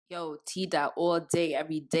Yo, T that all day,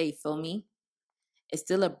 every day, feel me? It's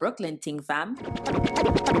still a Brooklyn thing, fam.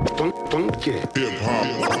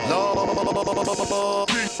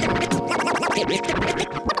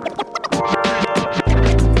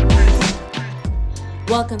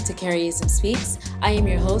 Welcome to KERRIISMS Speaks. I am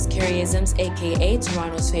your host, KERRIISMS, aka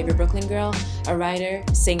Toronto's favorite Brooklyn girl, a writer,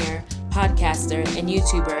 singer, podcaster, and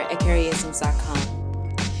YouTuber at KERRIISMS.com.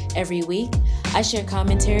 Every week, I share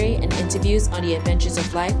commentary and interviews on the adventures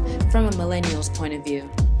of life from a millennial's point of view.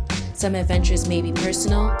 Some adventures may be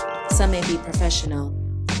personal, some may be professional.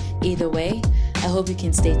 Either way, I hope you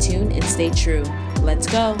can stay tuned and stay true. Let's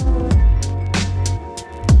go!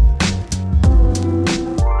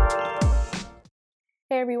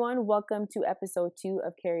 Hey everyone, welcome to episode 2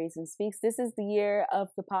 of KERRIISMS Speaks. This is the year of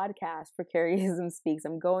the podcast for KERRIISMS Speaks.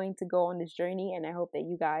 I'm going to go on this journey and I hope that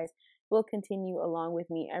you guys will continue along with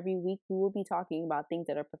me. Every week we will be talking about things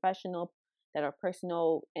that are professional, that are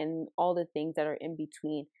personal, and all the things that are in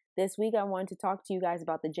between. This week I wanted to talk to you guys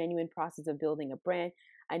about the genuine process of building a brand.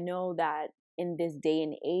 I know that in this day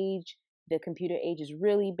and age, the computer age is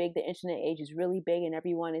really big, the internet age is really big, and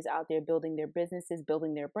everyone is out there building their businesses,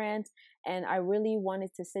 building their brands. And I really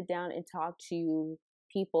wanted to sit down and talk to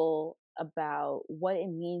people about what it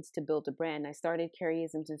means to build a brand. I started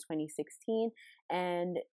KERRIISMS in 2016,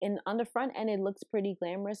 and on the front end, it looks pretty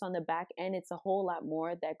glamorous. On the back end, it's a whole lot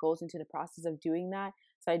more that goes into the process of doing that.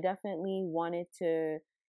 So I definitely wanted to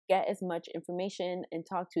get as much information and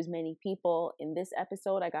talk to as many people. In this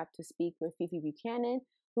episode, I got to speak with Fifi Buchanan,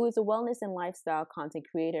 who is a wellness and lifestyle content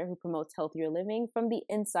creator who promotes healthier living from the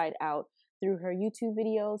inside out through her YouTube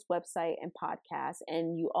videos, website, and podcast.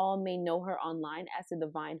 And you all may know her online as the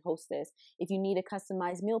Divine Hostess. If you need a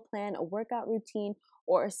customized meal plan, a workout routine,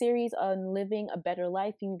 or a series on living a better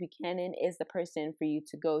life, Fifi Buchanan is the person for you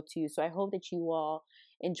to go to. So I hope that you all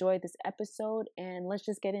enjoy this episode, and let's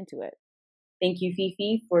just get into it. Thank you,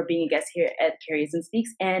 Fifi, for being a guest here at KERRIISMS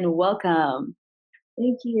Speaks, and welcome.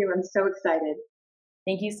 Thank you. I'm so excited.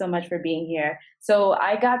 Thank you so much for being here. So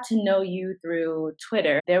I got to know you through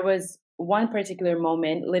Twitter. There was one particular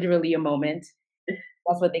moment, literally a moment,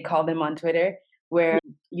 that's what they call them on Twitter, where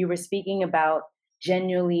you were speaking about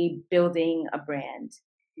genuinely building a brand.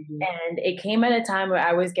 Mm-hmm. And it came at a time where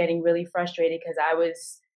I was getting really frustrated because I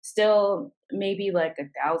was still maybe like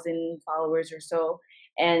 1,000 followers or so.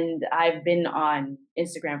 And I've been on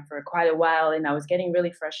Instagram for quite a while, and I was getting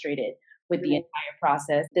really frustrated with the entire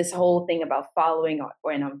process. This whole thing about following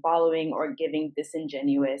or unfollowing or giving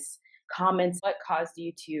disingenuous comments. What caused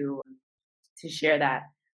you to share that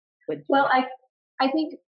with? Well, I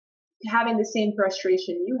think having the same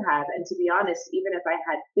frustration you have, and to be honest, even if I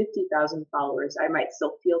had 50,000 followers, I might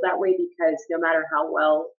still feel that way because no matter how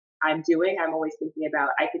well I'm doing, I'm always thinking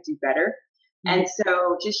about I could do better. Mm-hmm. And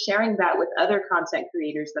so just sharing that with other content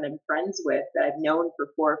creators that I'm friends with, that I've known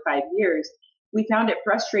for 4 or 5 years, we found it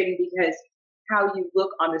frustrating because how you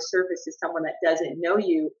look on the surface as someone that doesn't know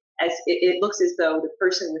you, as it looks as though the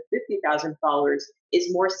person with 50,000 followers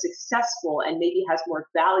is more successful and maybe has more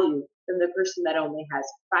value than the person that only has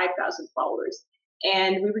 5,000 followers.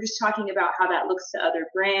 And we were just talking about how that looks to other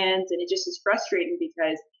brands, and it just is frustrating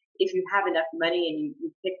because if you have enough money and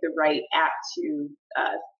you pick the right app to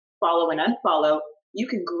follow and unfollow, you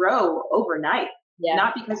can grow overnight. Yeah.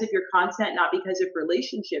 Not because of your content, not because of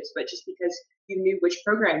relationships, but just because you knew which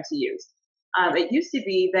program to use. It used to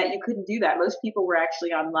be that you couldn't do that. Most people were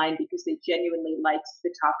actually online because they genuinely liked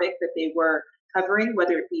the topic that they were covering,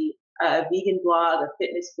 whether it be a vegan blog, a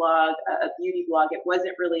fitness blog, a beauty blog. It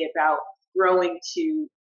wasn't really about growing to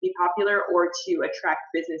be popular or to attract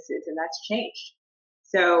businesses, and that's changed.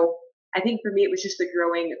 So I think for me, it was just the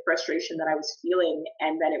growing frustration that I was feeling,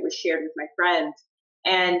 and then it was shared with my friends.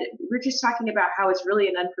 And we're just talking about how it's really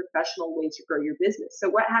an unprofessional way to grow your business. So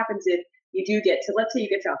what happens if you do get to, let's say you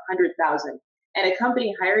get to 100,000 and a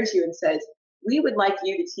company hires you and says, we would like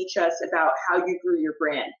you to teach us about how you grew your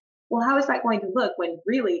brand. Well, how is that going to look when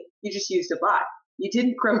really you just used a bot? You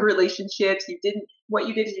didn't grow relationships. What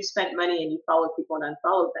you did is you spent money and you followed people and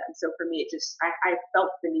unfollowed them. So for me, I felt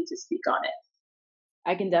the need to speak on it.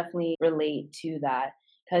 I can definitely relate to that,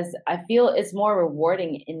 because I feel it's more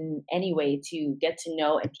rewarding in any way to get to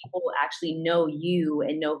know, and people will actually know you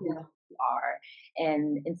and know who you are.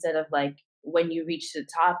 And instead of like when you reach the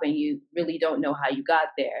top and you really don't know how you got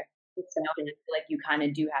there, exactly. Like you kind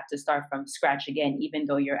of do have to start from scratch again, even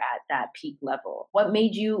though you're at that peak level. What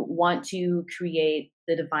made you want to create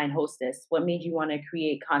the Divine Hostess? What made you want to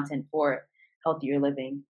create content for healthier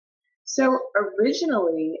living? So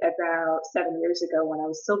originally, about 7 years ago, when I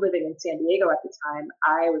was still living in San Diego at the time,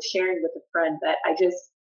 I was sharing with a friend that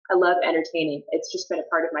I love entertaining. It's just been a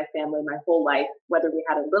part of my family my whole life, whether we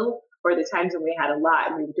had a little or the times when we had a lot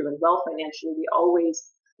and we were doing well financially, we always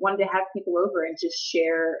wanted to have people over and just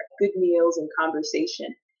share good meals and conversation.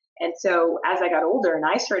 And so as I got older and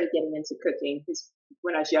I started getting into cooking, because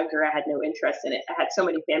when I was younger, I had no interest in it. I had so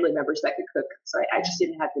many family members that could cook, so I just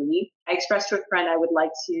didn't have the need. I expressed to a friend I would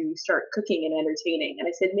like to start cooking and entertaining. And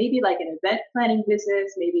I said, maybe like an event planning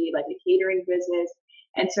business, maybe like a catering business.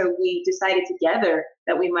 And so we decided together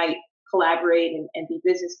that we might collaborate and be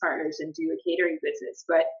business partners and do a catering business.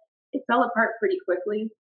 But it fell apart pretty quickly.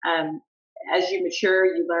 As you mature,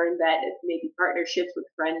 you learn that maybe partnerships with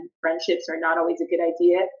friendships are not always a good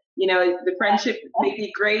idea. You know, the friendship may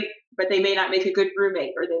be great, but they may not make a good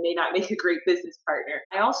roommate or they may not make a great business partner.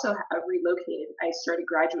 I also relocated. I started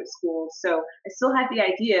graduate school. So I still had the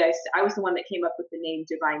idea. I was the one that came up with the name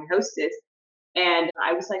Divine Hostess. And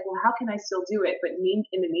I was like, well, how can I still do it? But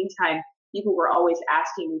in the meantime, people were always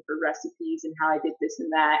asking me for recipes and how I did this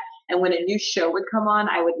and that. And when a new show would come on,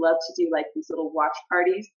 I would love to do like these little watch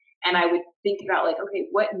parties. And I would think about like, okay,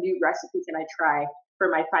 what new recipe can I try for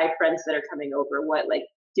my 5 friends that are coming over? What like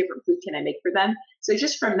different food can I make for them? So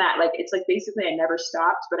just from that, like, it's like basically I never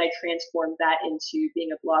stopped, but I transformed that into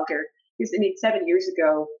being a blogger. Because I mean, 7 years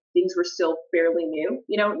ago, things were still fairly new.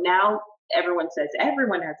 You know, now everyone says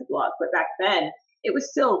everyone has a blog, but back then it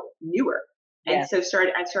was still newer. And so I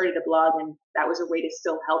started a blog, and that was a way to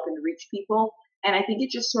still help and reach people. And I think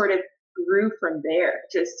it just sort of grew from there.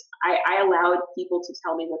 Just I allowed people to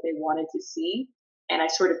tell me what they wanted to see, and I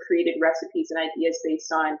sort of created recipes and ideas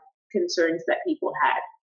based on concerns that people had.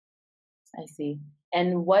 I see.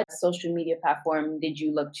 And what social media platform did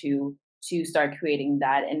you look to start creating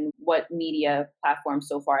that? And what media platform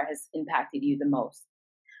so far has impacted you the most?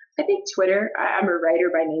 I think Twitter. I'm a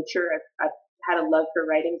writer by nature. I've had a love for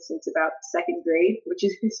writing since about second grade, which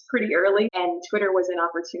is pretty early. And Twitter was an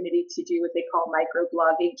opportunity to do what they call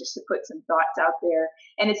microblogging, just to put some thoughts out there.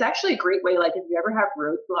 And it's actually a great way. Like if you ever have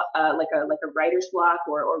like a writer's block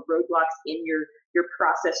or roadblocks in your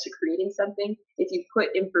process to creating something, if you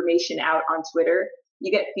put information out on Twitter,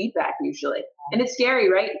 you get feedback usually. And it's scary,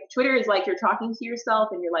 right? Twitter is like you're talking to yourself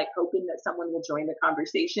and you're like hoping that someone will join the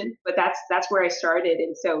conversation. But that's where I started.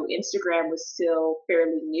 And so Instagram was still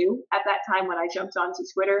fairly new at that time when I jumped onto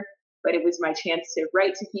Twitter. But it was my chance to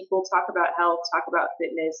write to people, talk about health, talk about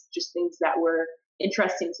fitness, just things that were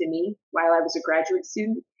interesting to me while I was a graduate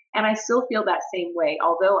student. And I still feel that same way.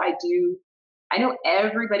 Although I know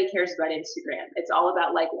everybody cares about Instagram. It's all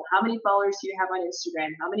about like, well, how many followers do you have on Instagram?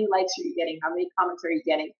 How many likes are you getting? How many comments are you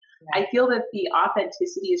getting? Yeah. I feel that the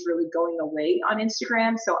authenticity is really going away on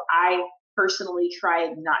Instagram. So I personally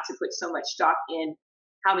try not to put so much stock in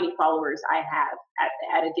how many followers I have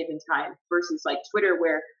at a given time versus like Twitter,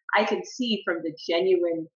 where I can see from the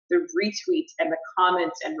retweets and the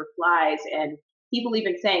comments and replies and people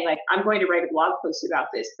even saying like, I'm going to write a blog post about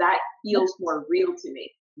this. That feels more real to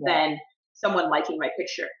me than someone liking my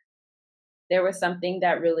picture. There was something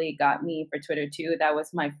that really got me for Twitter too. That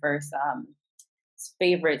was my first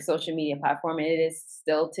favorite social media platform, and it is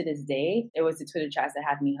still to this day. It was the Twitter chats that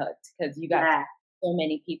had me hooked because you got so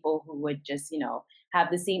many people who would just, have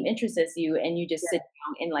the same interests as you, and you just sit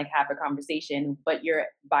down and like have a conversation, but you're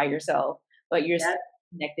by yourself, but you're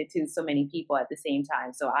connected to so many people at the same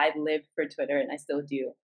time. So I lived for Twitter, and I still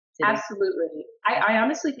do today. Absolutely. I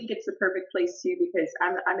honestly think it's the perfect place too, because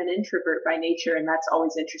I'm an introvert by nature, and that's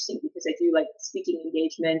always interesting because I do like speaking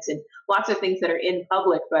engagements and lots of things that are in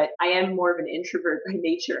public, but I am more of an introvert by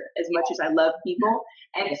nature as much as I love people.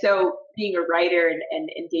 And so being a writer and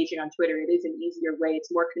engaging on Twitter, it is an easier way.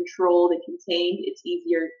 It's more controlled and contained. It's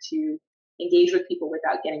easier to engage with people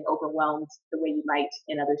without getting overwhelmed the way you might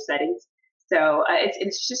in other settings. So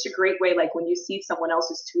it's just a great way. Like when you see someone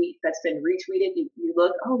else's tweet that's been retweeted, you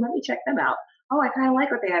look, oh, let me check them out. Oh, I kind of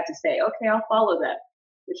like what they have to say. Okay, I'll follow them,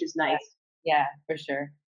 which is nice. Yeah, for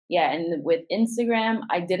sure. Yeah, and with Instagram,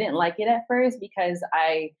 I didn't like it at first because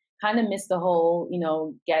I kind of missed the whole,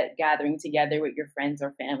 gathering together with your friends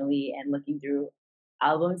or family and looking through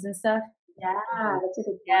albums and stuff. Yeah, that's a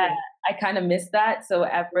good point. Yeah, I kind of missed that. So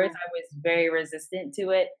at first I was very resistant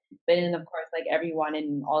to it. But then of course, like everyone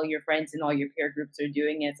and all your friends and all your peer groups are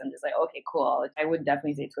doing it. So I'm just like, okay, cool. I would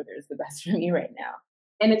definitely say Twitter is the best for me right now.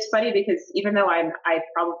 And it's funny because even though I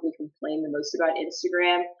probably complain the most about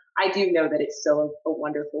Instagram, I do know that it's still a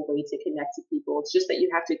wonderful way to connect to people. It's just that you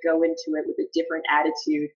have to go into it with a different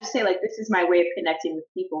attitude. Just say like, this is my way of connecting with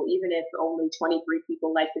people. Even if only 23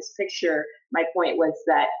 people like this picture, my point was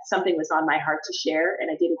that something was on my heart to share,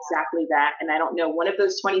 and I did exactly that. And I don't know, one of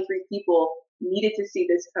those 23 people needed to see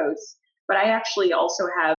this post. But I actually also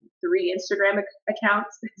have 3 Instagram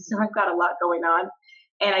accounts, so I've got a lot going on.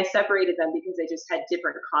 And I separated them because they just had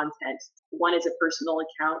different content. One is a personal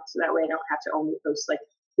account, so that way I don't have to only post like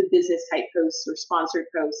the business type posts or sponsored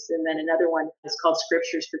posts. And then another one is called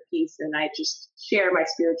Scriptures for Peace. And I just share my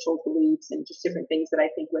spiritual beliefs and just different things that I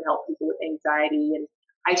think would help people with anxiety. And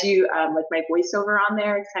I do like my voiceover on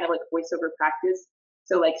there. It's kind of like voiceover practice.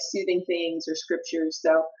 So like soothing things or scriptures.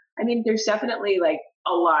 So, I mean, there's definitely like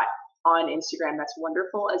a lot on Instagram that's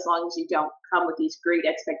wonderful, as long as you don't come with these great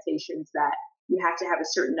expectations that you have to have a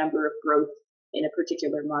certain number of growth in a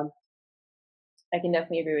particular month. I can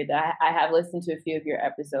definitely agree with that. I have listened to a few of your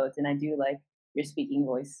episodes and I do like your speaking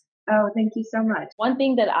voice. Oh, thank you so much. One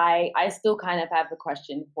thing that I still kind of have a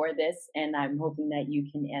question for this, and I'm hoping that you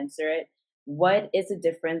can answer it. What is the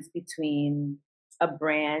difference between a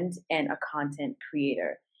brand and a content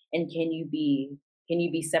creator? And can you be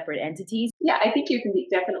separate entities? Yeah, I think you can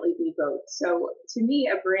definitely be both. So to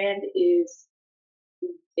me, a brand is,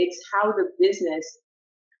 it's how the business,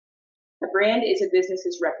 a brand is a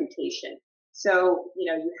business's reputation. So,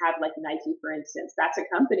 you have like Nike, for instance, that's a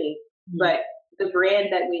company, but the brand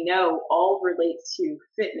that we know all relates to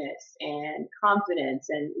fitness and confidence,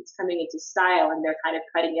 and it's coming into style, and they're kind of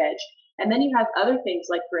cutting edge. And then you have other things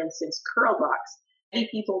like, for instance, Curlbox. Many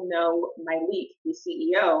people know Myleik, the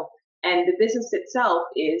CEO, and the business itself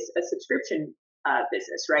is a subscription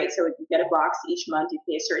business, right? So you get a box each month, you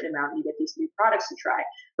pay a certain amount, and you get these new products to try.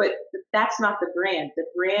 But that's not the brand. The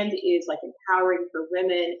brand is like empowering for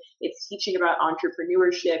women. It's teaching about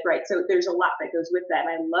entrepreneurship, right? So there's a lot that goes with that. And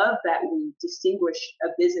I love that we distinguish a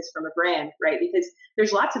business from a brand, right? Because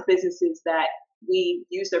there's lots of businesses that we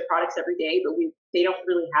use their products every day, but they don't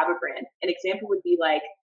really have a brand. An example would be like,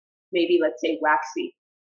 maybe let's say Waxy.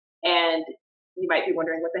 And you might be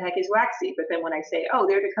wondering what the heck is Waxy, but then when I say, oh,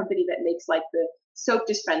 they're the company that makes like the soap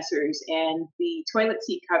dispensers and the toilet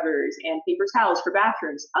seat covers and paper towels for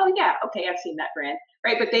bathrooms. Oh yeah, okay, I've seen that brand,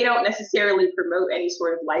 right? But they don't necessarily promote any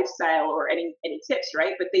sort of lifestyle or any tips,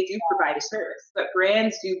 right? But they do provide a service. But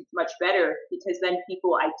brands do much better because then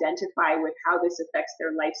people identify with how this affects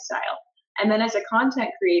their lifestyle. And then as a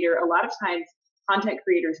content creator, a lot of times content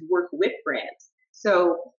creators work with brands.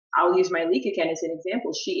 So I'll use Myleik again as an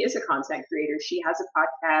example. She is a content creator. She has a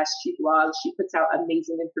podcast, she blogs, she puts out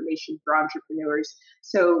amazing information for entrepreneurs.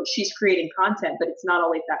 So she's creating content, but it's not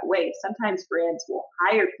always that way. Sometimes brands will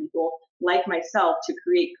hire people like myself to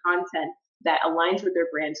create content that aligns with their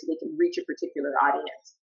brand so they can reach a particular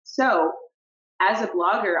audience. So as a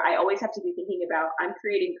blogger, I always have to be thinking about, I'm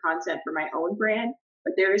creating content for my own brand,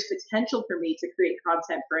 but there is potential for me to create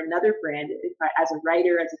content for another brand as a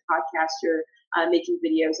writer, as a podcaster, making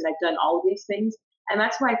videos, and I've done all of these things. And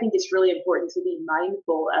that's why I think it's really important to be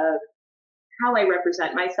mindful of how I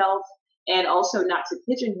represent myself, and also not to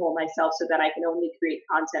pigeonhole myself so that I can only create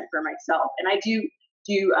content for myself. And I do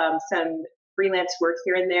some freelance work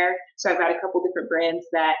here and there. So I've got a couple different brands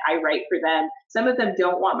that I write for them. Some of them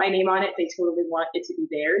don't want my name on it. They totally want it to be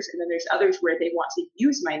theirs. And then there's others where they want to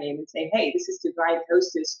use my name and say, hey, this is Divine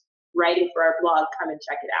Hostess writing for our blog. Come and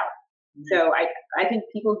check it out. Mm-hmm. So I think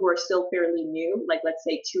people who are still fairly new, like let's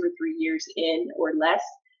say 2 or 3 years in or less,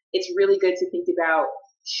 it's really good to think about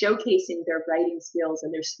showcasing their writing skills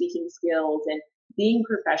and their speaking skills and being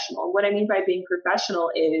professional. And what I mean by being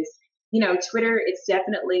professional is, Twitter, it's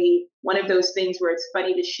definitely one of those things where it's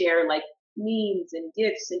funny to share like memes and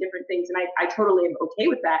GIFs and different things. And I totally am okay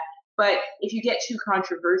with that. But if you get too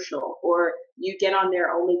controversial or you get on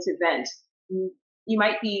there only to vent, you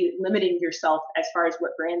might be limiting yourself as far as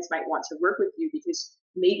what brands might want to work with you, because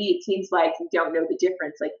maybe it seems like you don't know the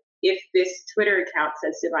difference. Like if this Twitter account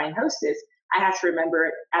says Divine Hostess, I have to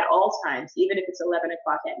remember at all times, even if it's 11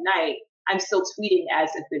 o'clock at night, I'm still tweeting as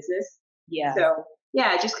a business. Yeah. So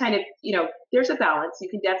yeah, just kind of, there's a balance. You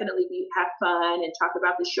can definitely have fun and talk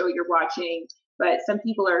about the show you're watching, but some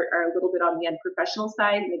people are a little bit on the unprofessional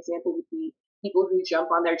side. An example would be people who jump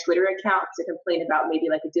on their Twitter account to complain about maybe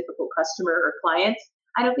like a difficult customer or client.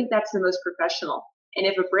 I don't think that's the most professional. And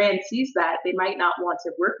if a brand sees that, they might not want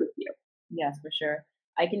to work with you. Yes, for sure.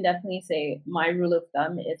 I can definitely say my rule of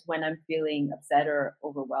thumb is when I'm feeling upset or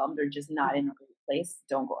overwhelmed or just not in a great place,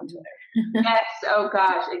 don't go on Twitter. Yes. Oh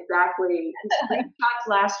gosh, exactly. Screenshots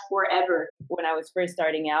last forever. When I was first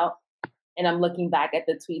starting out and I'm looking back at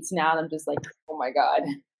the tweets now, and I'm just like, oh my God.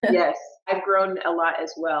 Yes, I've grown a lot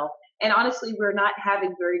as well. And honestly, we're not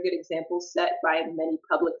having very good examples set by many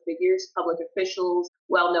public figures, public officials,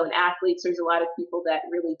 well-known athletes. There's a lot of people that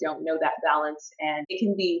really don't know that balance, and it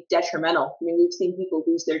can be detrimental. I mean, we've seen people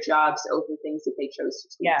lose their jobs over things that they chose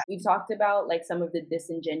to tweet. Yeah, we talked about like some of the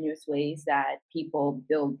disingenuous ways that people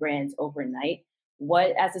build brands overnight.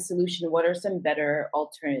 what, as a solution, what are some better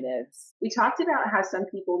alternatives? We talked about how some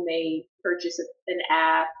people may purchase an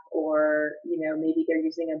app, or, maybe they're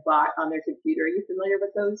using a bot on their computer. Are you familiar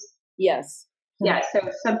with those? Yes. Yeah, so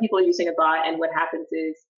some people are using a bot, and what happens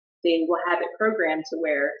is they will have it programmed to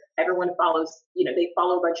where everyone follows, they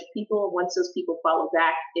follow a bunch of people. And once those people follow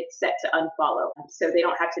back, it's set to unfollow. So they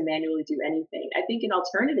don't have to manually do anything. I think an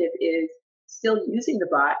alternative is still using the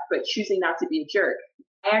bot, but choosing not to be a jerk.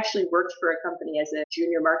 I actually worked for a company as a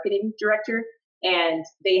junior marketing director, and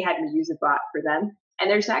they had me use a bot for them. And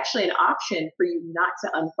there's actually an option for you not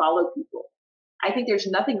to unfollow people. I think there's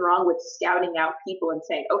nothing wrong with scouting out people and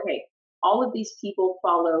saying, okay, all of these people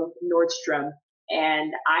follow Nordstrom,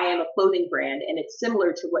 and I am a clothing brand, and it's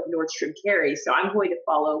similar to what Nordstrom carries. So I'm going to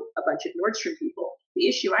follow a bunch of Nordstrom people. The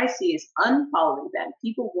issue I see is unfollowing them.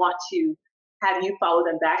 People want to have you follow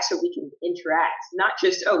them back so we can interact, not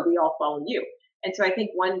just, oh, we all follow you. And so I think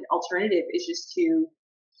one alternative is just to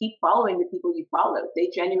keep following the people you followed. They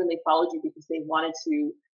genuinely followed you because they wanted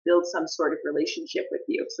to build some sort of relationship with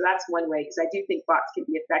you. So that's one way, because I do think bots can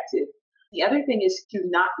be effective. The other thing is to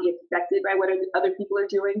not be affected by what other people are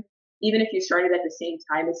doing. Even if you started at the same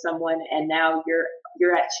time as someone and now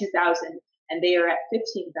you're at 2,000 and they are at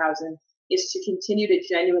 15,000, is to continue to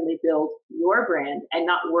genuinely build your brand and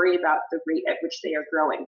not worry about the rate at which they are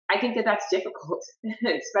growing. I think that that's difficult,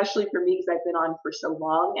 especially for me, because I've been on for so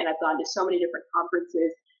long and I've gone to so many different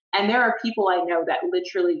conferences. And there are people I know that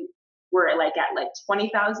literally were at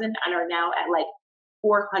 20,000 and are now at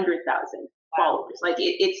 400,000 followers.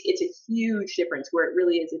 It's a huge difference where it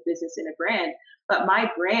really is a business and a brand. But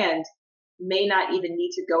my brand may not even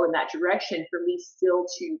need to go in that direction for me still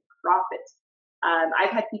to profit.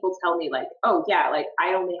 I've had people tell me oh yeah,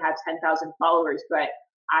 I only have 10,000 followers, but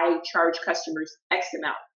I charge customers X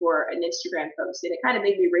amount for an Instagram post. And it kind of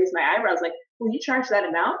made me raise my eyebrows well, you charge that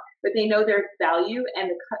amount? But they know their value,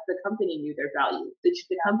 and the company knew their value.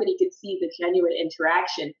 The company could see the genuine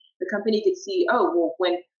interaction. The company could see, oh, well,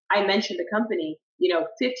 when I mentioned the company,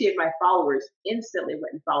 50 of my followers instantly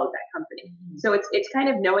went and followed that company. Mm-hmm. So it's kind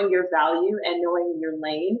of knowing your value and knowing your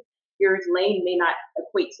lane. Your lane may not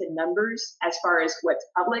equate to numbers as far as what's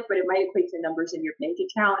public, but it might equate to numbers in your bank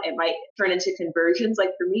account. It might turn into conversions.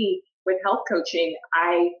 Like for me, with health coaching,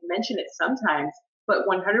 I mention it sometimes, but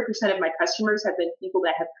 100% of my customers have been people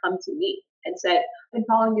that have come to me and said, I've been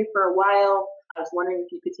following you for a while. I was wondering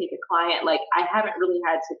if you could take a client. I haven't really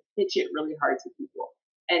had to pitch it really hard to people.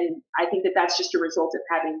 And I think that that's just a result of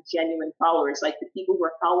having genuine followers. The people who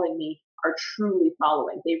are following me are truly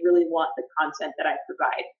following. They really want the content that I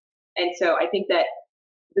provide. And so I think that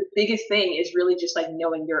the biggest thing is really just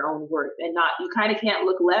knowing your own worth, and you kind of can't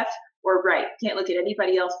look left or right. You can't look at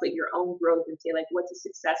anybody else but your own growth and say, what's a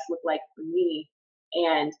success look like for me?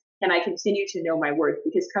 And can I continue to know my worth?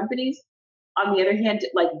 Because companies, on the other hand,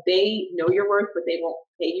 they know your worth, but they won't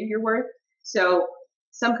pay you your worth. So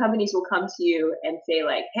some companies will come to you and say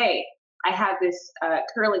hey, I have this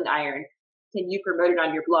curling iron. Can you promote it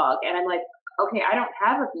on your blog? And I'm okay, I don't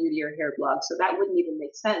have a beauty or hair blog, so that wouldn't even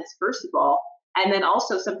make sense, first of all. And then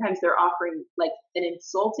also sometimes they're offering an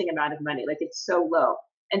insulting amount of money, it's so low.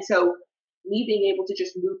 And so me being able to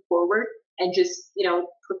just move forward and just,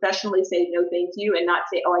 professionally say no thank you, and not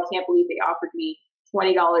say, oh, I can't believe they offered me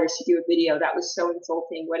 $20 to do a video. That was so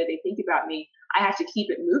insulting. What do they think about me? I have to keep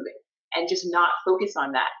it moving and just not focus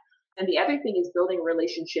on that. And the other thing is building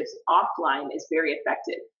relationships offline is very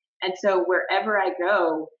effective. And so wherever I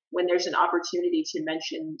go, when there's an opportunity to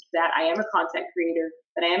mention that I am a content creator,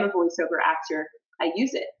 that I am a voiceover actor, I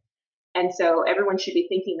use it. And so everyone should be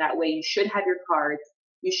thinking that way. You should have your cards.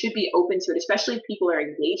 You should be open to it, especially if people are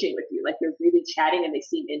engaging with you, they're really chatting and they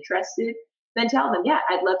seem interested. Then tell them, yeah,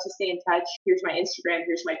 I'd love to stay in touch. Here's my Instagram.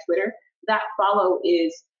 Here's my Twitter. That follow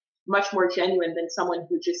is much more genuine than someone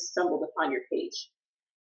who just stumbled upon your page.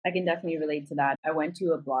 I can definitely relate to that. I went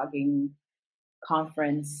to a blogging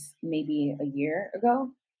conference maybe a year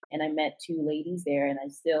ago, and I met two ladies there, and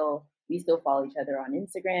we still follow each other on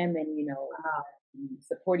Instagram, and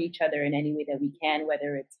support each other in any way that we can,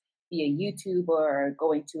 whether it's via YouTube or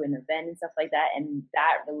going to an event and stuff like that. And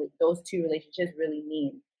those two relationships really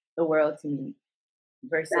mean the world to me.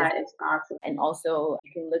 Versus that is awesome. And also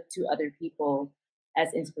you can look to other people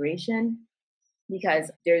as inspiration, because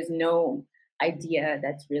there's no idea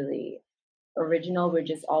that's really original. We're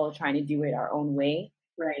just all trying to do it our own way.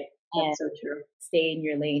 Right. That's so true. Stay in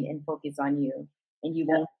your lane and focus on you, and you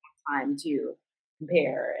won't have time to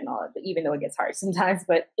compare and all of it, even though it gets hard sometimes.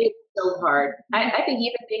 But it's so hard. I think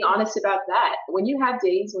even being honest about that, when you have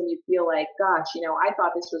days when you feel gosh, I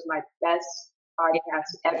thought this was my best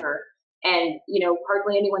podcast ever, and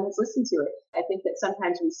hardly anyone has listened to it. I think that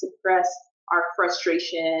sometimes we suppress our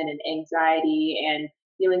frustration and anxiety and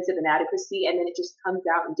feelings of inadequacy, and then it just comes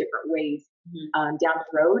out in different ways down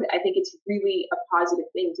the road. I think it's really a positive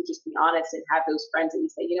thing to just be honest and have those friends that you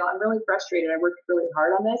say, I'm really frustrated. I worked really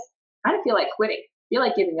hard on this. I kind of feel like quitting, feel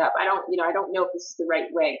like giving up. I don't know if this is the right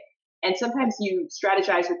way. And sometimes you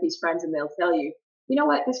strategize with these friends and they'll tell you, you know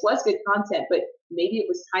what, this was good content, but maybe it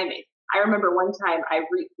was timing. I remember one time I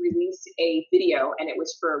released a video and it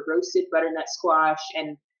was for roasted butternut squash,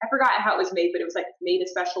 and I forgot how it was made, but it was like made a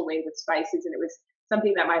special way with spices, and it was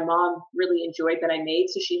something that my mom really enjoyed that I made,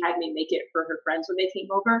 so she had me make it for her friends when they came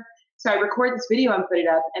over. So I record this video and put it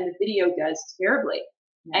up, and the video does terribly.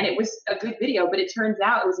 Yeah. And it was a good video, but it turns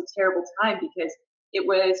out it was a terrible time because it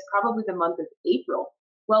was probably the month of April.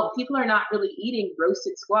 Well, people are not really eating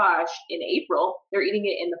roasted squash in April. They're eating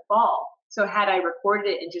it in the fall. So had I recorded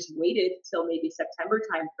it and just waited till maybe September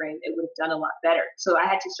timeframe, it would have done a lot better. So I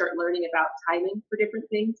had to start learning about timing for different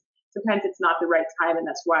things. Sometimes it's not the right time, and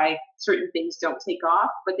that's why certain things don't take off,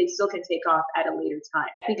 but they still can take off at a later time.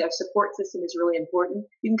 I think a support system is really important.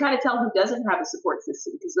 You can kind of tell who doesn't have a support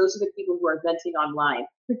system because those are the people who are venting online.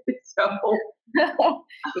 So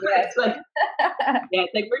yeah, it's like,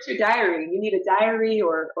 where's your diary? You need a diary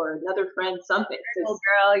or another friend, something. Oh,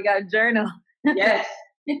 girl, you got a journal. Yes,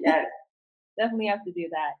 yes. Definitely have to do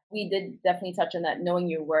that. We did definitely touch on that, knowing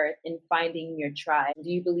your worth and finding your tribe.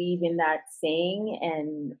 Do you believe in that saying,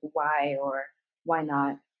 and why or why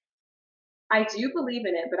not? I do believe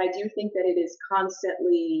in it, but I do think that it is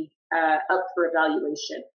constantly up for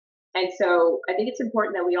evaluation. And so I think it's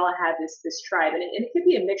important that we all have this tribe, and it could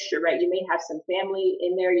be a mixture, right? You may have some family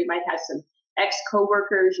in there, you might have some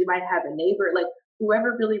ex-coworkers, you might have a neighbor, like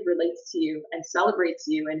whoever really relates to you and celebrates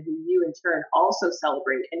you, and who you in turn also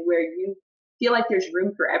celebrate, and where you feel like there's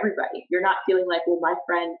room for everybody. You're not feeling like, well, my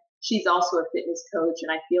friend, she's also a fitness coach,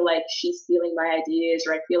 and I feel like she's stealing my ideas,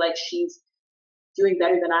 or I feel like she's doing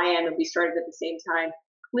better than I am, and we started at the same time.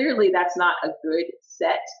 Clearly, that's not a good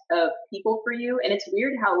set of people for you. And it's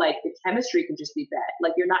weird how like the chemistry can just be bad.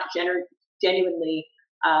 Like you're not genuinely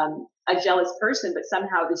a jealous person, but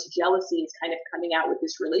somehow this jealousy is kind of coming out with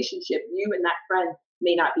this relationship. You and that friend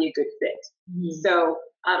may not be a good fit. Mm-hmm. So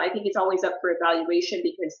I think it's always up for evaluation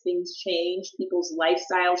because things change, people's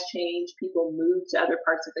lifestyles change, people move to other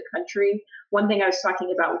parts of the country. One thing I was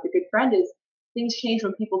talking about with a good friend is things change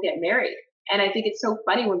when people get married. And I think it's so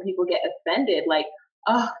funny when people get offended, like,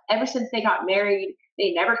 oh, ever since they got married,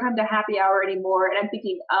 they never come to happy hour anymore. And I'm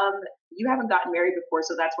thinking, you haven't gotten married before,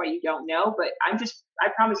 so that's why you don't know. But I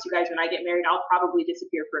promise you guys, when I get married, I'll probably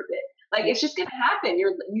disappear for a bit. Like, it's just going to happen.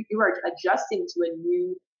 You are adjusting to a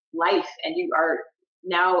new life, and you are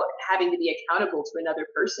now having to be accountable to another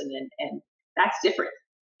person. And that's different.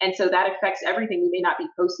 And so that affects everything. You may not be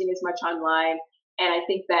posting as much online. And I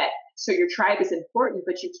think that, so your tribe is important,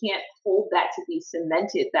 but you can't hold that to be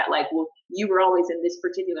cemented that like, well, you were always in this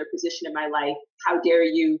particular position in my life. How dare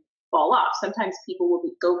you fall off? Sometimes people will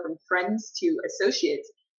go from friends to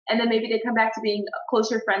associates, and then maybe they come back to being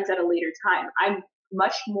closer friends at a later time. I'm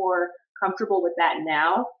much more comfortable with that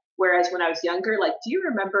now. Whereas when I was younger, like, do you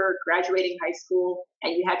remember graduating high school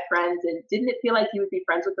and you had friends, and didn't it feel like you would be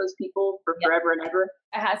friends with those people for forever and ever?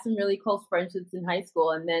 I had some really close friendships in high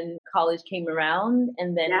school, and then college came around,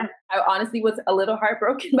 and then I honestly was a little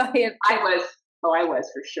heartbroken by it. I was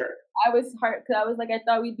for sure. I was hurt because I was like, I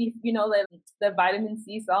thought we'd be, the vitamin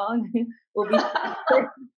C song. we'll be I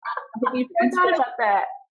thought about that.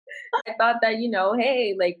 I thought that,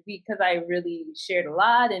 hey, like, because I really shared a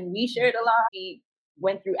lot, and we shared a lot. We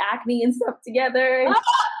went through acne and stuff together.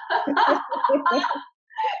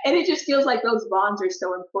 And it just feels like those bonds are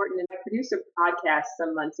so important. And I produced a podcast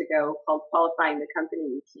some months ago called Qualifying the Company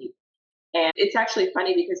You Keep. And it's actually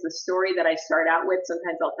funny because the story that I start out with,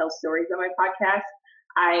 sometimes I'll tell stories on my podcast.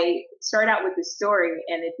 I start out with this story,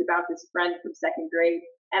 and it's about this friend from second grade.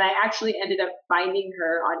 And I actually ended up finding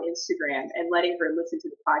her on Instagram and letting her listen to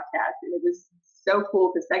the podcast. And it was so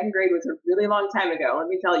cool because second grade was a really long time ago, let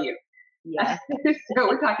me tell you. Yeah. So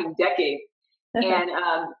we're talking decades. And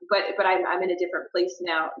but I'm in a different place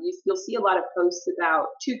now. You'll see a lot of posts about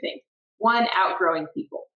two things. One, outgrowing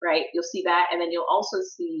people, right? You'll see that, and then you'll also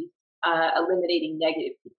see eliminating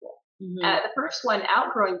negative people. Mm-hmm. The first one,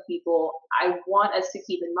 outgrowing people, I want us to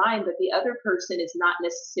keep in mind that the other person is not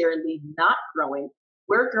necessarily not growing.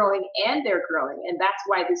 We're growing and they're growing, and that's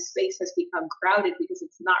why this space has become crowded, because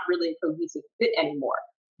it's not really a cohesive fit anymore.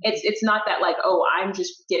 It's not that like, oh, I'm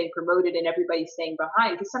just getting promoted and everybody's staying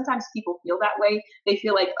behind, because sometimes people feel that way. They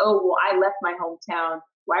feel like, oh, well, I left my hometown.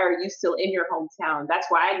 Why are you still in your hometown? That's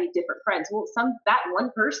why I need different friends. Well, that one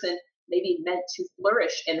person may be meant to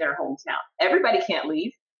flourish in their hometown. Everybody can't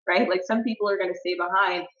leave, right? Like some people are going to stay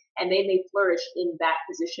behind. and they may flourish in that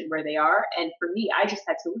position where they are. And for me, I just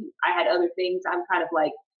had to leave. I had other things. I'm kind of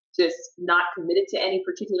like just not committed to any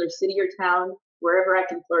particular city or town. Wherever I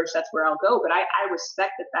can flourish, that's where I'll go. But I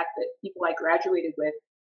respect the fact that people I graduated with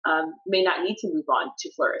may not need to move on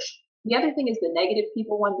to flourish. The other thing is the negative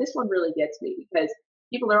people one. This one really gets me because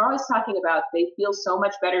people are always talking about they feel so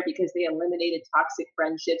much better because they eliminated toxic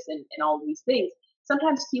friendships and all these things.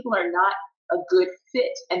 Sometimes people are not a good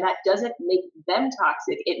fit, and that doesn't make them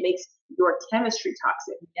toxic. It makes your chemistry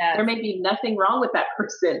toxic. Yes. There may be nothing wrong with that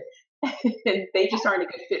person, and they just aren't a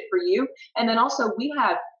good fit for you. And then also, we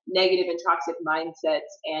have negative and toxic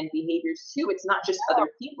mindsets and behaviors too. It's not just other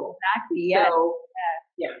people. Exactly. Yeah. So,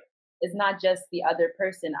 yeah. It's not just the other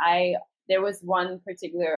person. There was one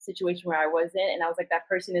particular situation where I was in, and I was like, that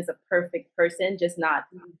person is a perfect person, just not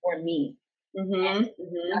for me. Mm-hmm.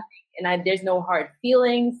 And there's no hard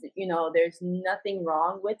feelings. There's nothing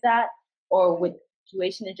wrong with that or with the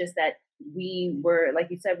situation. It's just that we were, like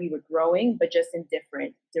you said, we were growing, but just in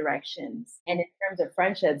different directions. And in terms of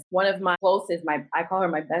friendships, one of my closest, I call her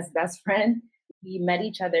my best friend. We met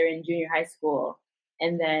each other in junior high school.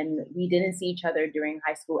 And then we didn't see each other during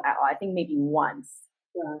high school at all. I think maybe once.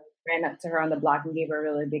 Yeah. Ran up to her on the block and gave her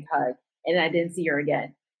a really big hug. And I didn't see her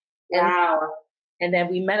again. Wow. And then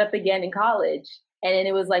we met up again in college. And then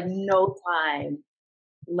it was like no time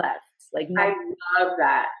left. Like no, I love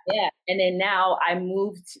that. Yeah. And then now I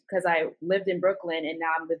moved because I lived in Brooklyn and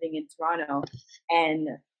now I'm living in Toronto. And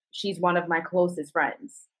she's one of my closest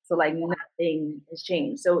friends. So like nothing has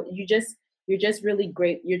changed. So you're just really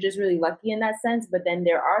great. You're just really lucky in that sense. But then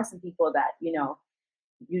there are some people that,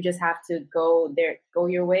 you just have to go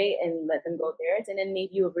your way and let them go theirs. And then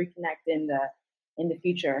maybe you'll reconnect in the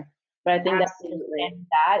future. But I think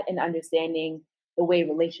that and understanding the way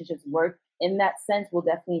relationships work in that sense will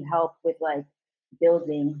definitely help with like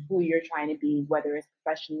building who you're trying to be, whether it's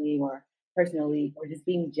professionally or personally, or just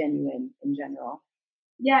being genuine in general.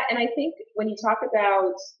 Yeah, and I think when you talk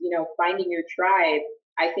about, finding your tribe,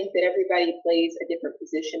 I think that everybody plays a different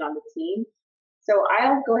position on the team. So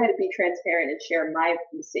I'll go ahead and be transparent and share my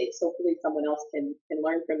mistakes. Hopefully someone else can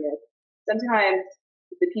learn from this. Sometimes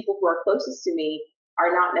the people who are closest to me are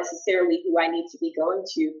not necessarily who I need to be going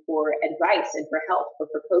to for advice and for help or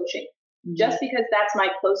for coaching. Mm-hmm. Just because that's my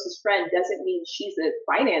closest friend doesn't mean she's a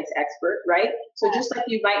finance expert, right? So just like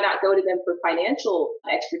you might not go to them for financial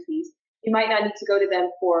expertise, you might not need to go to them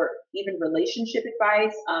for even relationship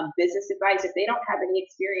advice, business advice. If they don't have any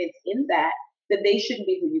experience in that, then they shouldn't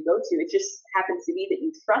be who you go to. It just happens to be that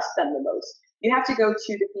you trust them the most. You have to go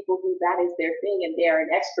to the people who that is their thing and they are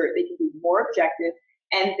an expert. They can be more objective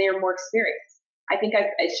and they're more experienced. I think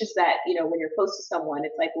it's just that, when you're close to someone,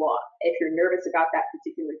 it's like, well, if you're nervous about that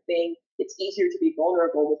particular thing, it's easier to be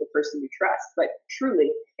vulnerable with the person you trust. But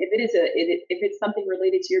truly, if it's something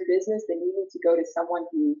related to your business, then you need to go to someone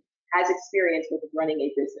who has experience with running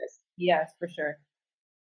a business. Yes, for sure.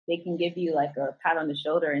 They can give you like a pat on the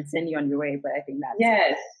shoulder and send you on your way, but I think that's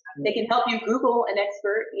they can help you Google an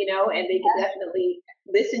expert, and they can definitely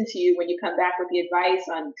listen to you when you come back with the advice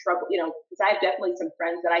on trouble, because I have definitely some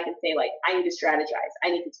friends that I can say like, I need to strategize,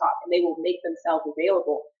 I need to talk, and they will make themselves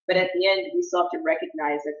available. But at the end, we still have to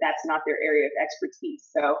recognize that that's not their area of expertise.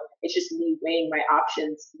 So it's just me weighing my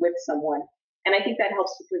options with someone. And I think that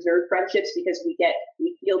helps to preserve friendships because we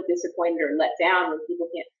feel disappointed or let down when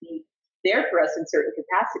people can't be there for us in certain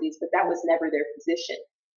capacities, but that was never their position.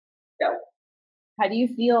 So how do you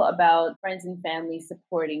feel about friends and family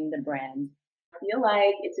supporting the brand? I feel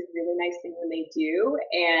like it's a really nice thing when they do,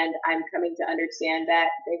 and I'm coming to understand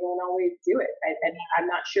that they won't always do it. I'm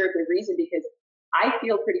not sure of the reason because I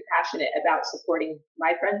feel pretty passionate about supporting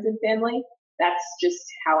my friends and family. That's just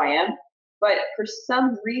how I am. But for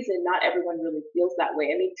some reason, not everyone really feels that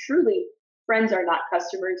way. I mean, truly, friends are not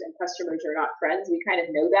customers and customers are not friends. We kind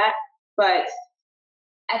of know that. But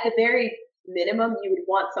at the very minimum, you would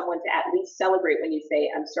want someone to at least celebrate when you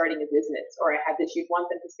say, I'm starting a business or I have this. You'd want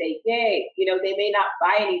them to say, yay. They may not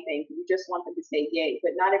buy anything. You just want them to say, yay.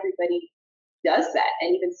 But not everybody does that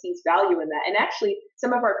and even sees value in that. And actually,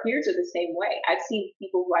 some of our peers are the same way. I've seen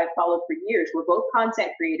people who I've followed for years. We're both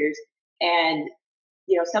content creators. And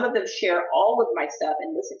some of them share all of my stuff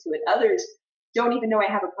and listen to it. Others don't even know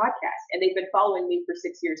I have a podcast, and they've been following me for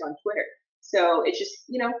 6 years on Twitter. So it's just,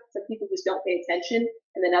 some people just don't pay attention,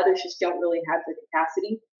 and then others just don't really have the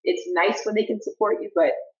capacity. It's nice when they can support you,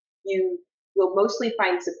 but you will mostly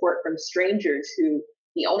find support from strangers who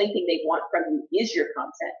the only thing they want from you is your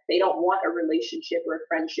content. They don't want a relationship or a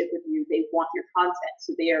friendship with you. They want your content.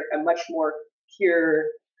 So they are a much more pure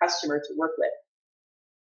customer to work with.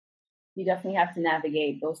 You definitely have to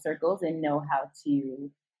navigate those circles and know how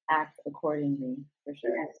to act accordingly, for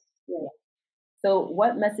sure. Yes. Yes. So,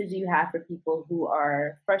 what message do you have for people who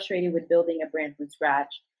are frustrated with building a brand from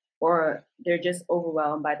scratch, or they're just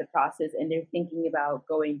overwhelmed by the process and they're thinking about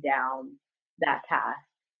going down that path,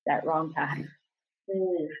 that wrong path?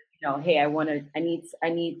 Mm. Hey, I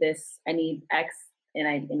need this, I need X, and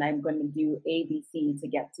I'm going to do A, B, C to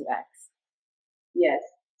get to X. Yes.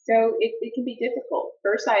 So it can be difficult.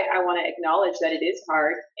 First, I want to acknowledge that it is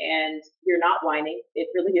hard and you're not whining. It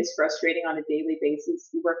really is frustrating on a daily basis.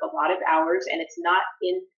 You work a lot of hours and it's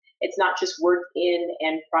not just work in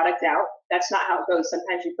and product out. That's not how it goes.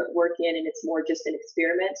 Sometimes you put work in and it's more just an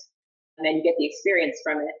experiment and then you get the experience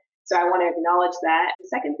from it. So I want to acknowledge that. The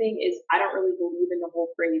second thing is I don't really believe in the whole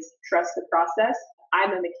phrase trust the process. I'm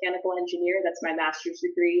a mechanical engineer. That's my master's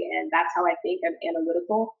degree, and that's how I think. I'm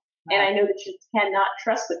analytical. And I know that you cannot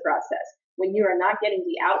trust the process. When you are not getting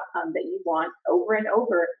the outcome that you want over and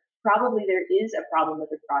over, probably there is a problem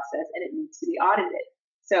with the process and it needs to be audited.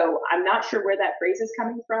 So I'm not sure where that phrase is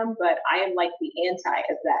coming from, but I am like the anti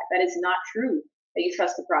of that. That is not true that you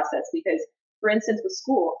trust the process because, for instance, with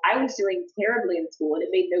school, I was doing terribly in school and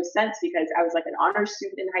it made no sense because I was like an honors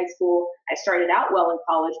student in high school. I started out well in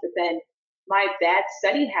college, but then my bad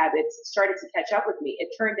study habits started to catch up with me.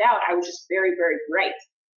 It turned out I was just very, very bright.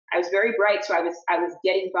 I was very bright, so I was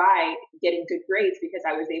getting by, getting good grades because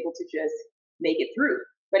I was able to just make it through.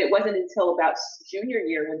 But it wasn't until about junior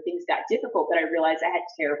year when things got difficult that I realized I had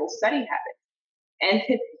terrible study habits.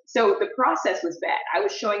 And so the process was bad. I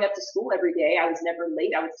was showing up to school every day. I was never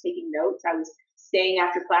late. I was taking notes. I was staying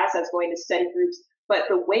after class. I was going to study groups. But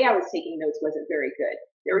the way I was taking notes wasn't very good.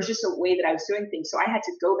 There was just a way that I was doing things. So I had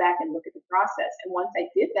to go back and look at the process. And once I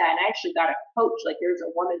did that, and I actually got a coach, like there was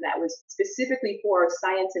a woman that was specifically for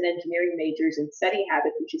science and engineering majors and study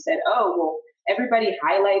habits. And she said, oh, well, everybody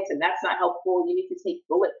highlights and that's not helpful. You need to take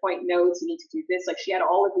bullet point notes. You need to do this. Like she had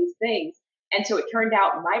all of these things. And so it turned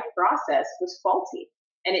out my process was faulty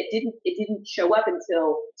and it didn't show up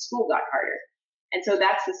until school got harder. And so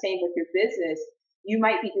that's the same with your business. You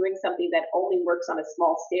might be doing something that only works on a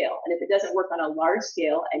small scale. And if it doesn't work on a large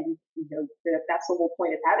scale, and you know that's the whole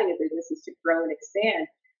point of having a business is to grow and expand,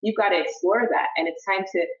 you've got to explore that. And it's time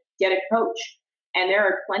to get a coach. And there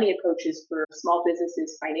are plenty of coaches for small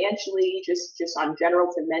businesses financially, just on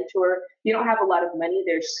general to mentor. You don't have a lot of money,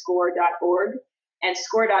 there's score.org. And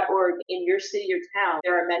score.org in your city or town,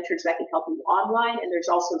 there are mentors that can help you online, and there's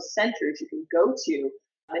also centers you can go to.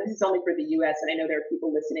 And this is only for the US, and I know there are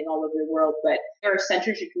people listening all over the world, but there are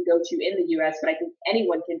centers you can go to in the US, but I think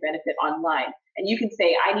anyone can benefit online. And you can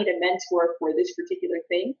say, I need a mentor for this particular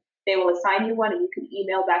thing. They will assign you one, and you can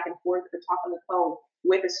email back and forth or talk on the phone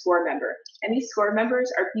with a SCORE member. And these SCORE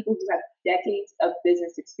members are people who have decades of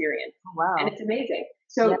business experience. Oh, wow. And it's amazing.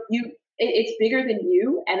 So it's bigger than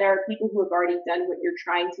you, and there are people who have already done what you're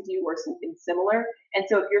trying to do or something similar. And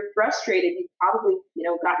so if you're frustrated, you've probably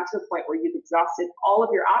gotten to a point where you've exhausted all of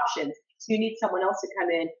your options. So you need someone else to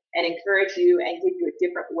come in and encourage you and give you a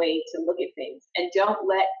different way to look at things. And don't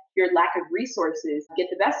let your lack of resources get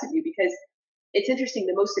the best of you, because it's interesting,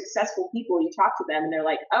 the most successful people, you talk to them and they're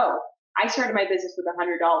like, oh, I started my business with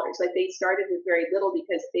 $100. Like they started with very little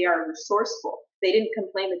because they are resourceful. They didn't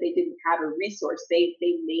complain that they didn't have a resource. They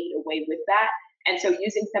made a way with that. And so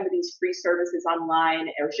using some of these free services online,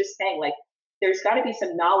 or just saying like, there's got to be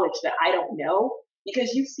some knowledge that I don't know,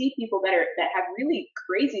 because you see people that have really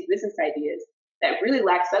crazy business ideas that really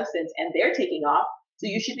lack substance and they're taking off. So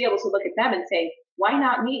you should be able to look at them and say, why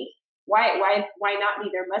not me? Why not me?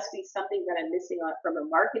 There must be something that I'm missing on from a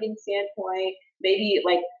marketing standpoint. Maybe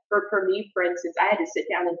like for me, for instance, I had to sit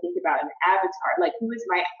down and think about an avatar. Like, who is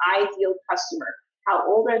my ideal customer? How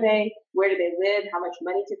old are they? Where do they live? How much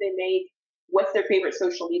money do they make? What's their favorite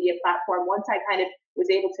social media platform? Once I kind of was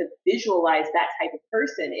able to visualize that type of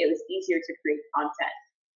person, it was easier to create content.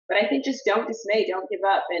 But I think just don't dismay, don't give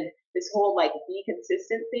up. And this whole like be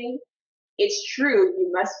consistent thing, it's true,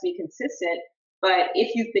 you must be consistent. But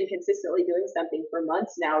if you've been consistently doing something for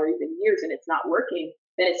months now or even years and it's not working,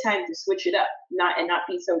 then it's time to switch it up, not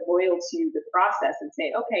be so loyal to the process and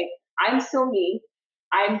say, okay, I'm still me.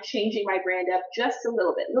 I'm changing my brand up just a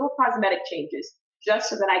little bit, little cosmetic changes, just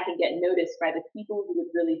so that I can get noticed by the people who would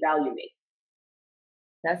really value me.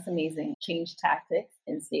 That's amazing. Change tactics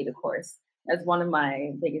and stay the course. That's one of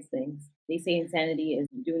my biggest things. They say insanity is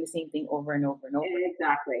doing the same thing over and over and over.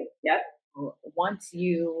 Exactly. Yep. Once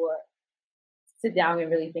you sit down and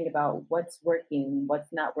really think about what's working,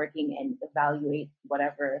 what's not working, and evaluate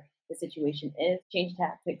whatever the situation is, change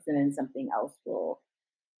tactics, and then something else will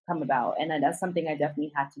come about. And that's something I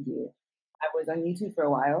definitely had to do. I was on YouTube for a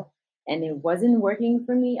while and it wasn't working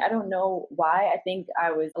for me. I don't know why. I think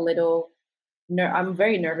I was a little I'm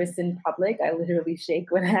very nervous in public. I literally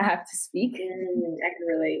shake when I have to speak. I can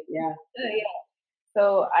relate. Yeah. Yeah.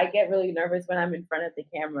 So I get really nervous when I'm in front of the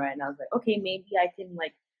camera, and I was like, okay, maybe I can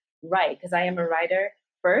like write because I am a writer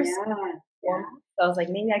first. Yeah. So I was like,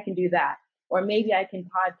 maybe I can do that, or maybe I can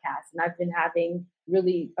podcast. And I've been having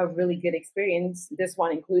a really good experience. This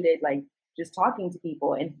one included, like just talking to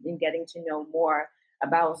people and getting to know more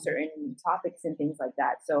about certain topics and things like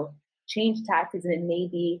that. So change tactics, and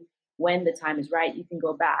maybe when the time is right, you can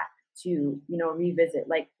go back to revisit,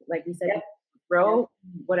 like we said, Yep. grow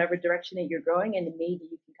whatever direction that you're growing, and maybe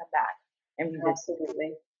you can come back and revisit.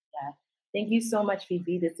 Absolutely. Yeah. Thank you so much,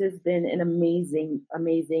 Fifi. This has been an amazing,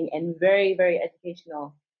 amazing, and very, very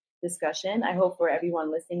educational discussion. I hope for everyone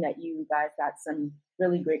listening that you guys got some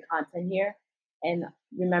really great content here. And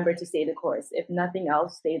remember to stay the course. If nothing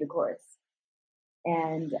else, stay the course.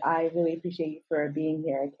 And I really appreciate you for being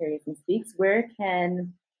here at KERRIISMS Speaks. Where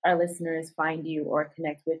can our listeners find you or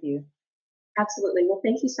connect with you? Absolutely. Well,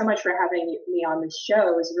 thank you so much for having me on the show.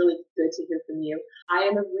 It was really good to hear from you. I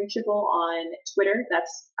am reachable on Twitter.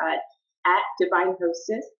 That's at Divine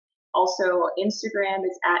Hostess. Also, Instagram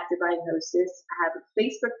is at Divine Hostess. I have a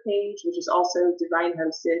Facebook page, which is also Divine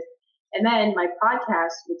Hostess. And then my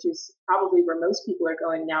podcast, which is probably where most people are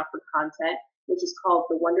going now for content, which is called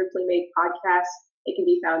the Wonderfully Made Podcast. It can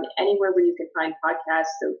be found anywhere where you can find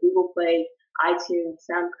podcasts. So Google Play, iTunes,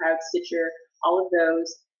 SoundCloud, Stitcher, all of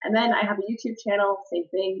those. And then I have a YouTube channel, same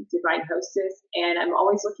thing, Divine Hostess. And I'm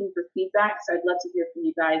always looking for feedback. So I'd love to hear from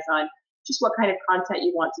you guys on just what kind of content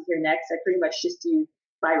you want to hear next. I pretty much just do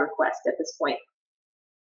by request at this point.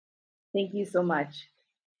 Thank you so much.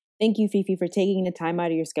 Thank you, Fifi, for taking the time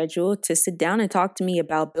out of your schedule to sit down and talk to me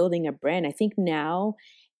about building a brand. I think now,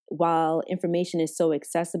 while information is so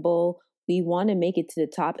accessible, we want to make it to the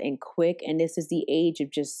top and quick. And this is the age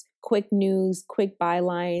of just quick news, quick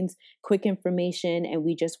bylines, quick information. And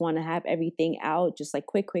we just want to have everything out just like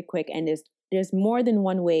quick. And there's more than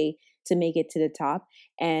one way to make it to the top.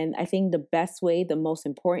 And I think the best way, the most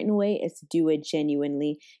important way, is to do it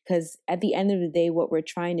genuinely. Because at the end of the day, what we're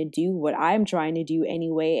trying to do, what I'm trying to do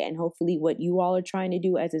anyway, and hopefully what you all are trying to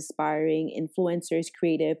do as aspiring influencers,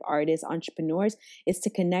 creative artists, entrepreneurs, is to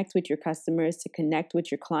connect with your customers, to connect with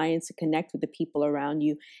your clients, to connect with the people around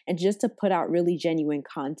you, and just to put out really genuine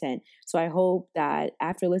content. So I hope that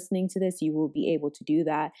after listening to this, you will be able to do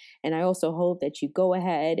that. And I also hope that you go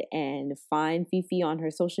ahead and find Fifi on her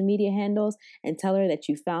social media handles and tell her that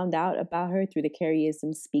you found out about her through the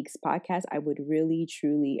KERRIISMS Speaks podcast. I would really,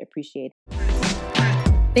 truly appreciate it.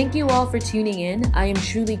 Thank you all for tuning in. I am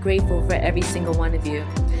truly grateful for every single one of you.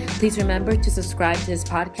 Please remember to subscribe to this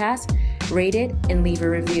podcast, rate it, and leave a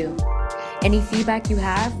review. Any feedback you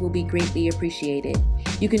have will be greatly appreciated.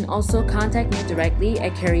 You can also contact me directly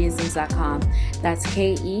at KERRIISMS.com. That's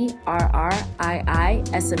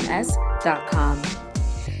KERRIISMS.com.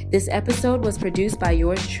 This episode was produced by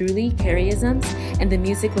yours truly, KERRIISMS, and the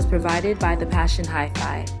music was provided by The Passion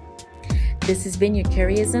Hi-Fi. This has been your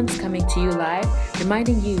KERRIISMS coming to you live,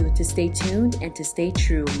 reminding you to stay tuned and to stay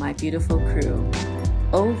true, my beautiful crew.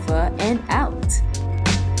 Over and out.